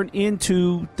to turn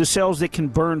into the cells that can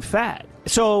burn fat.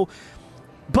 So,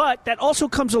 but that also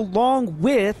comes along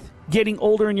with getting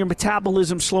older and your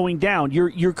metabolism slowing down.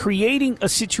 You're creating a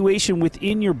situation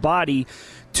within your body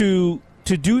to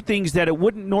do things that it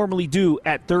wouldn't normally do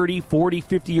at 30, 40,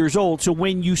 50 years old. So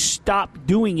when you stop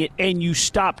doing it and you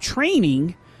stop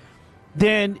training,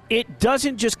 then it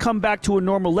doesn't just come back to a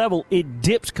normal level. It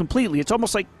dips completely. It's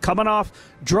almost like coming off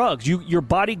drugs. Your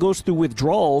body goes through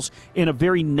withdrawals in a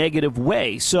very negative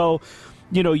way. So,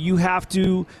 you have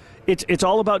to – it's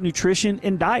all about nutrition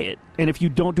and diet. And if you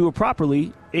don't do it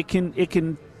properly, it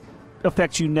can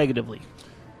affect you negatively.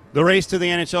 The race to the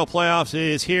NHL playoffs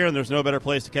is here, and there's no better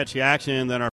place to catch the action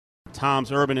than our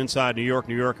Tom's Urban inside New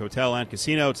York Hotel and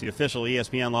Casino. It's the official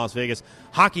ESPN Las Vegas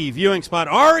hockey viewing spot.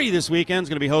 Ari this weekend is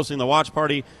going to be hosting the watch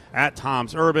party at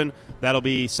Tom's Urban. That'll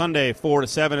be Sunday 4 to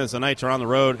 7 as the Knights are on the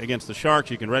road against the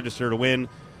Sharks. You can register to win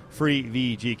free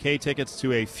VGK tickets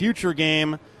to a future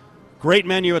game. Great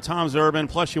menu at Tom's Urban.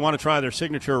 Plus, you want to try their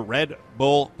signature Red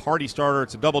Bull Party Starter.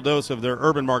 It's a double dose of their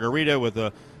Urban Margarita with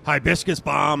a hibiscus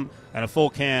bomb and a full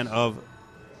can of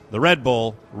the Red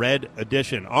Bull Red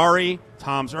Edition. Ari,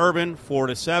 Tom's Urban, 4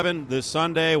 to 7 this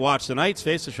Sunday. Watch the Knights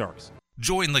face the Sharks.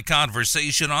 Join the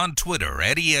conversation on Twitter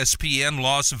at ESPN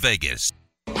Las Vegas.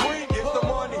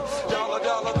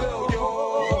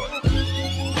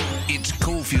 It's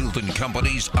Cofield and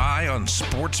Company's Eye on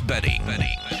Sports Betting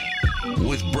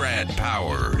with Brad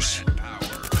Powers.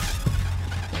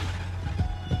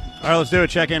 All right, let's do a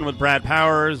check-in with Brad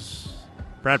Powers.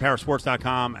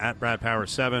 BradPowerSports.com at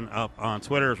BradPowers7 up on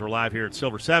Twitter as we're live here at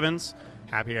Silver Sevens.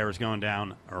 Happy hour is going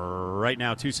down right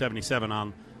now, $2.77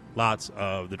 on lots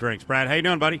of the drinks. Brad, how you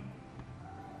doing, buddy?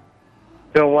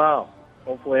 Doing well.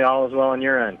 Hopefully all is well on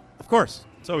your end. Of course.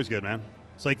 It's always good, man.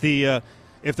 It's like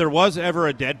if there was ever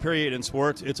a dead period in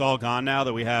sports, it's all gone now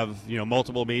that we have,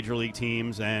 multiple major league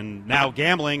teams, and now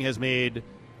gambling has made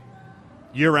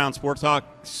year-round sports talk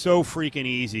so freaking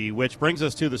easy, which brings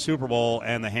us to the Super Bowl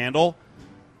and the handle.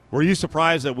 Were you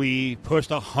surprised that we pushed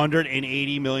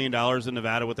 $180 million in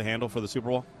Nevada with the handle for the Super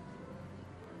Bowl?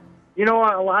 You know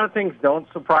what? A lot of things don't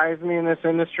surprise me in this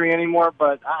industry anymore,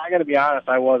 but I got to be honest,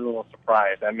 I was a little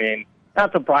surprised. I mean,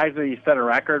 not surprised that he set a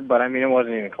record, but, it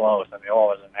wasn't even close. It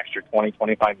was an extra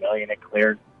 $20-25 million. It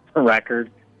cleared the record.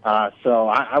 So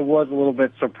I was a little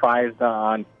bit surprised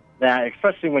on that,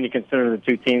 especially when you consider the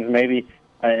two teams. Maybe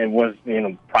it was,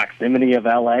 proximity of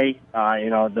L.A.,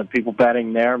 the people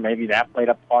betting there. Maybe that played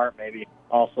a part. Maybe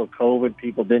also COVID.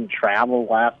 People didn't travel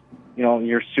last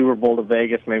your Super Bowl to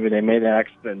Vegas. Maybe they made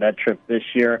that trip this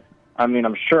year. I mean,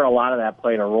 I'm sure a lot of that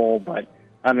played a role, but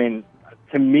I mean,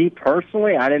 to me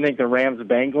personally, I didn't think the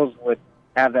Rams-Bengals would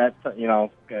have that,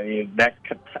 that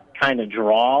kind of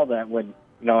draw that would,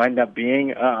 end up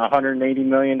being a $180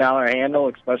 million handle,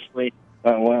 especially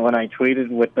when I tweeted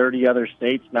with 30 other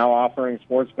states now offering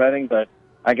sports betting. But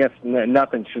I guess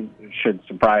nothing should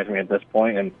surprise me at this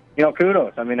point. And,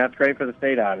 kudos. I mean, that's great for the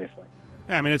state, obviously.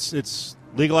 Yeah, I mean, it's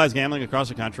legalized gambling across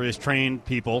the country. It's trained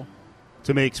people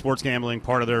to make sports gambling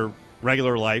part of their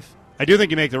regular life. I do think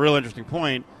you make the real interesting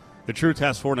point. The true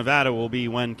test for Nevada will be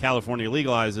when California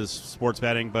legalizes sports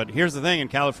betting. But here's the thing. In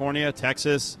California,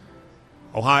 Texas,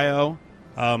 Ohio,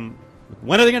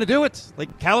 when are they going to do it?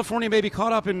 Like, California may be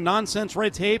caught up in nonsense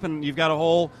red tape, and you've got a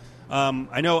whole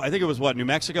I think it was New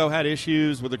Mexico had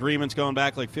issues with agreements going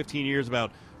back like 15 years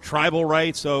about tribal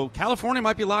rights. So California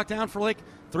might be locked down for like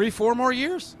 3-4 more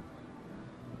years.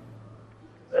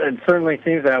 It certainly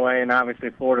seems that way, and obviously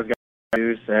Florida's got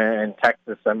news, and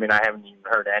Texas, I mean, I haven't even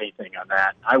heard anything on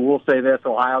that. I will say this,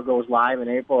 Ohio goes live in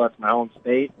April. That's my home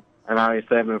state, and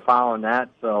obviously I've been following that,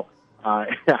 so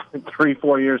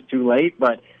 3-4 years too late,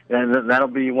 but that'll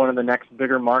be one of the next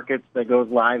bigger markets that goes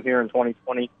live here in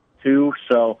 2022.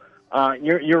 So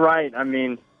you're right. I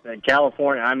mean,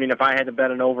 California, I mean, if I had to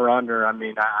bet an over-under, I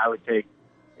mean, I would take,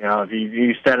 if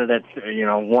you set it at,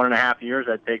 1.5 years,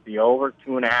 I'd take the over.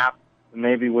 2.5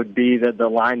 maybe would be the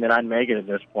line that I'd make it at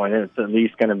this point. It's at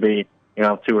least going to be,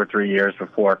 2 or 3 years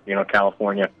before,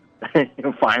 California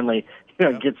finally,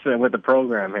 gets with the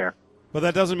program here. But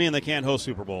that doesn't mean they can't host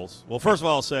Super Bowls. Well, first of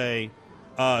all, I'll say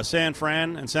San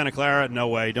Fran and Santa Clara, no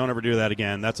way. Don't ever do that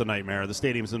again. That's a nightmare. The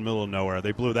stadium's in the middle of nowhere.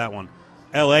 They blew that one.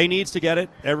 L.A. needs to get it,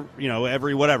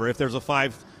 every whatever. If there's a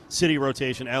 5-city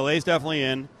rotation, L.A.'s definitely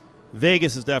in.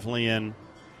 Vegas is definitely in.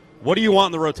 What do you want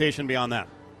in the rotation beyond that?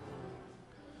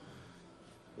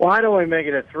 Well, I'd only make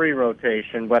it a 3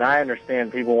 rotation, but I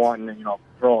understand people wanting to,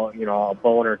 throw, a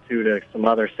bone or two to some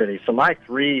other cities. So my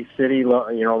 3-city,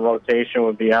 rotation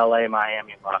would be L.A.,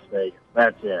 Miami, and Las Vegas.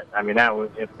 That's it. I mean,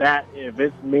 if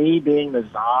it's me being the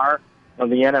czar of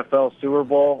the NFL Super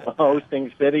Bowl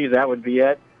hosting cities, that would be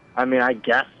it. I mean, I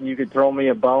guess you could throw me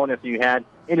a bone if you had,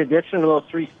 in addition to those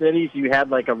 3 cities, you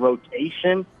had like a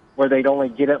rotation where they'd only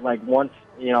get it like once,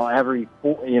 every,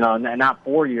 not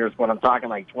 4 years, but I'm talking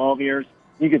like 12 years.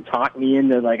 You could talk me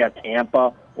into like a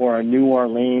Tampa or a New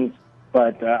Orleans,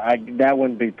 but that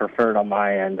wouldn't be preferred on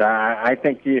my end. I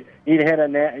think you'd hit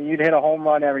a home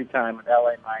run every time with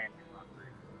LA, Miami.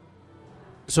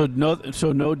 So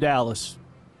no Dallas.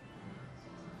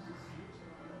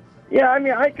 Yeah, I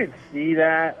mean, I could see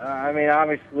that. I mean,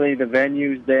 obviously the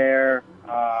venue's there.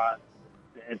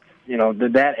 It's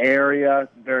that area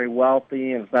very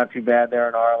wealthy, and it's not too bad there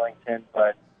in Arlington,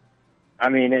 but. I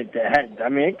mean, it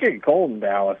get cold in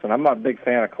Dallas, and I'm not a big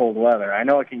fan of cold weather. I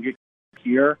know it can get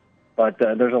here, but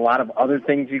there's a lot of other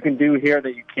things you can do here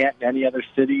that you can't in any other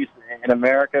cities in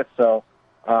America. So,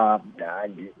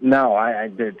 no,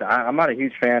 I'm not a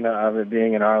huge fan of it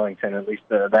being in Arlington, at least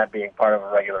that being part of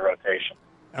a regular rotation.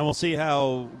 And we'll see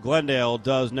how Glendale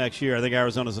does next year. I think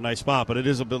Arizona's a nice spot, but it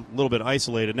is a little bit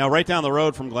isolated. Now, right down the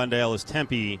road from Glendale is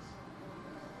Tempe.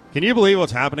 Can you believe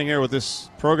what's happening here with this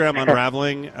program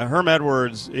unraveling? Herm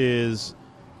Edwards is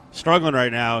struggling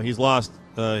right now. He's lost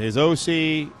his OC.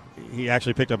 He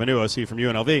actually picked up a new OC from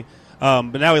UNLV.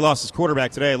 But now he lost his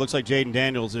quarterback today. It looks like Jaden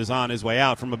Daniels is on his way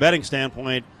out. From a betting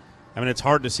standpoint, I mean, it's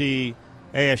hard to see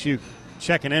ASU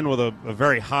checking in with a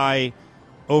very high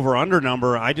over-under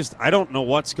number. I don't know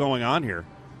what's going on here.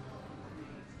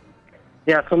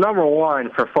 Yeah, so number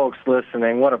one, for folks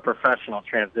listening, what a professional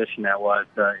transition that was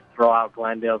to throw out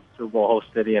Glendale's Super Bowl host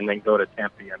city and then go to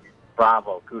Tempe. I mean,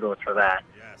 bravo, kudos for that.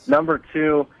 Yes. Number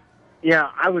two,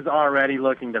 yeah, I was already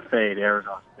looking to fade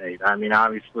Arizona State. I mean,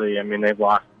 obviously, they've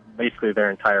lost basically their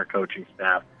entire coaching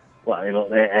staff. Well,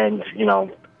 and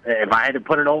if I had to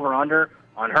put it over/under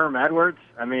on Herm Edwards,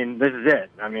 I mean, this is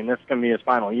it. I mean, this is going to be his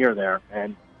final year there,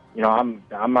 and I'm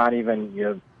not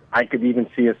even I could even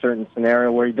see a certain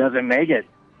scenario where he doesn't make it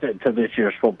to this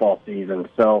year's football season.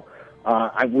 So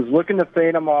I was looking to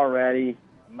fade him already.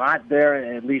 I'm not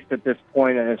there, at least at this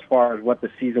point, as far as what the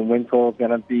season win total is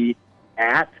going to be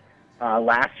at.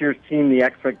 Last year's team, the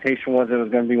expectation was it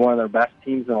was going to be one of their best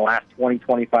teams in the last 20,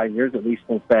 25 years, at least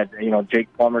since that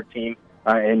Jake Plummer team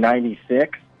in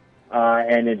 '96.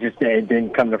 And it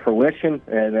didn't come to fruition,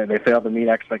 and they failed to meet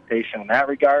expectation in that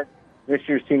regard. This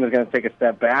year's team is going to take a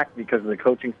step back because of the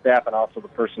coaching staff and also the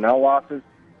personnel losses.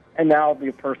 And now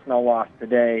the personnel loss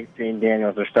today, Jane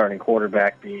Daniels, their starting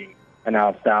quarterback, being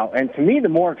announced out. And to me, the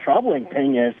more troubling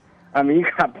thing is, you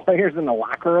got players in the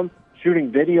locker room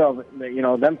shooting video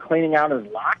of, them cleaning out his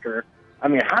locker. I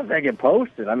mean, how did that get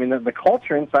posted? I mean, the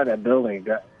culture inside that building is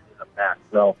a mess.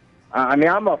 So,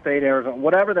 I'm a fade Arizona.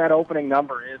 Whatever that opening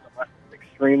number is, unless it's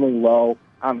extremely low,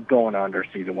 I'm going under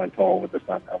season win total with the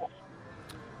Sun Devils.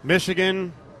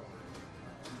 Michigan,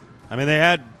 I mean, they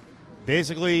had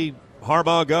basically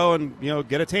Harbaugh go and,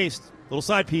 get a taste, little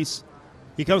side piece.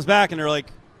 He comes back and they're like,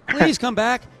 please come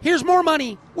back. Here's more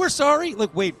money. We're sorry.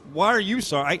 Look, wait, why are you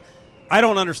sorry? I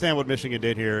don't understand what Michigan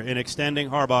did here in extending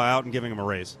Harbaugh out and giving him a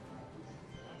raise.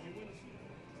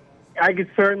 I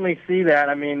could certainly see that.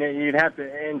 I mean, you'd have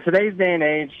to, in today's day and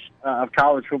age of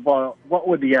college football, what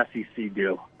would the SEC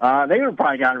do? They would have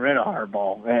probably gotten rid of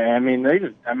Harbaugh. I mean,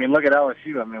 look at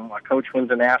LSU. I mean, a coach wins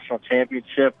a national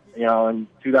championship, in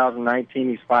 2019,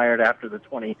 he's fired after the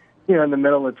in the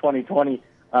middle of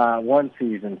 2021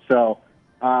 season. So,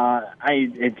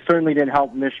 it certainly didn't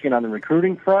help Michigan on the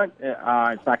recruiting front.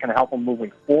 It's not going to help them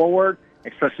moving forward,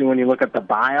 especially when you look at the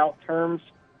buyout terms.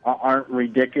 Aren't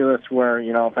ridiculous where,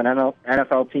 if an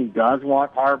NFL team does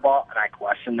want Harbaugh, and I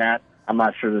question that, I'm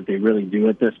not sure that they really do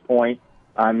at this point.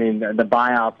 I mean, the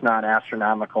buyout's not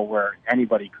astronomical where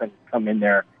anybody couldn't come in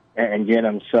there and get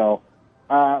him. So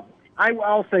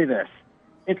I'll say this.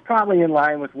 It's probably in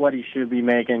line with what he should be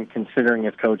making considering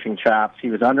his coaching chops. He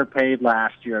was underpaid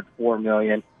last year at $4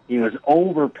 million. He was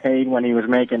overpaid when he was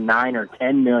making $9 or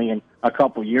 $10 million a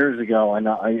couple years ago, and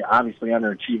obviously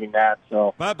underachieving that.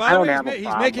 So, by the way,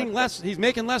 he's making less. He's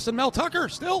making less than Mel Tucker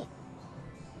still.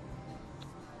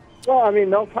 Well, I mean,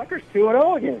 Mel Tucker's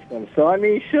 2-0 against him, so I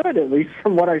mean, he should, at least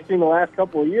from what I've seen the last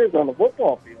couple of years on the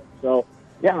football field. So,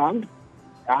 yeah,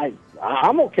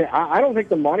 I'm okay. I don't think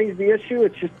the money's the issue.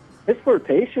 It's just his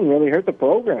flirtation really hurt the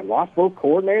program. Lost both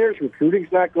coordinators.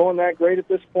 Recruiting's not going that great at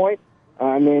this point.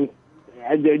 I mean,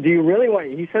 do you really want?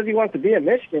 He says he wants to be at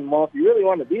Michigan. Well, if you really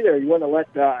want to be there, you want to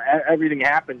let everything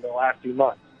happen the last 2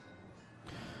 months.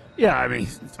 Yeah, I mean,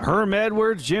 Herm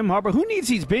Edwards, Jim Harbaugh. Who needs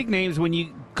these big names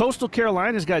when Coastal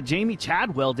Carolina's got Jamie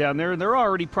Chadwell down there, and they're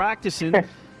already practicing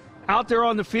out there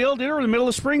on the field. They're in the middle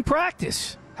of spring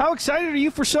practice. How excited are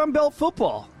you for Sun Belt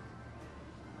football?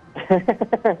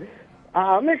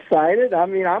 I'm excited. I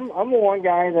mean, I'm the one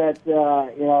guy that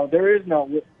there is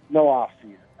no off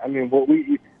season. I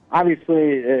mean,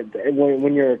 obviously,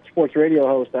 when you're a sports radio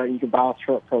host, you can bounce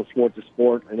from sport to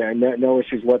sport, and no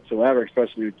issues whatsoever,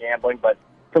 especially with gambling. But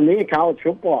for me in college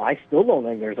football, I still don't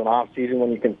think there's an off season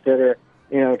when you consider,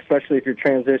 especially if you're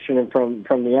transitioning from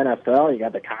the NFL. You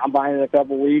got the combine in a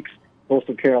couple weeks.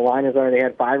 Coastal Carolina's already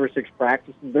had 5 or 6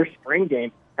 practices. Their spring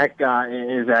game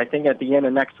is, I think, at the end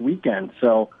of next weekend.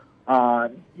 So,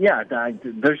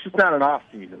 there's just not an off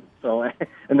season. So,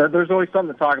 and there's always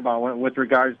something to talk about with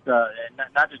regards to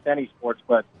not just any sports,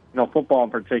 but football in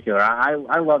particular.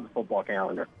 I love the football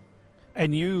calendar.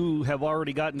 And you have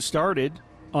already gotten started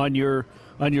on your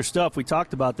stuff. We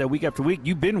talked about that week after week.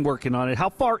 You've been working on it. How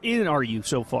far in are you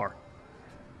so far?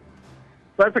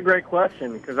 That's a great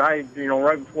question because right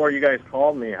before you guys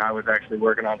called me, I was actually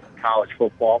working on some college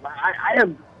football. I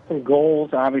have some goals,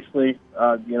 obviously.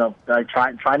 I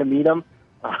try to meet them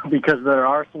because there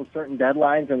are some certain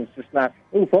deadlines, and it's just not,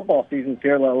 football season's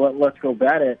here, let's go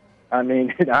bet it. I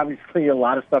mean, obviously a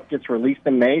lot of stuff gets released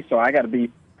in May, so I got to be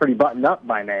pretty buttoned up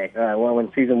by May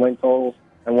when season win totals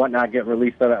and whatnot get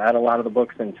released at a lot of the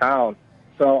books in town.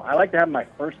 So I like to have my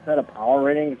first set of power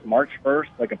ratings March 1st,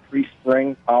 like a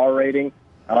pre-spring power rating.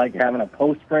 I like having a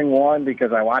post-spring one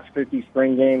because I watch 50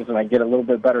 spring games and I get a little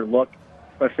bit better look,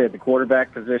 especially at the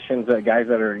quarterback positions, guys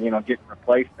that are, getting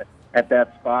replaced at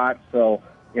that spot. So,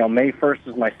 May 1st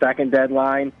is my second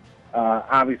deadline.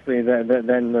 Obviously, then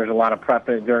there's a lot of prep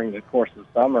during the course of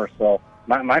the summer. So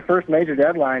my first major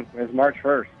deadline is March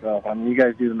 1st. So, you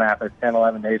guys do the math. It's 10,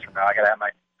 11 days from now. I got to have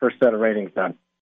my first set of ratings done.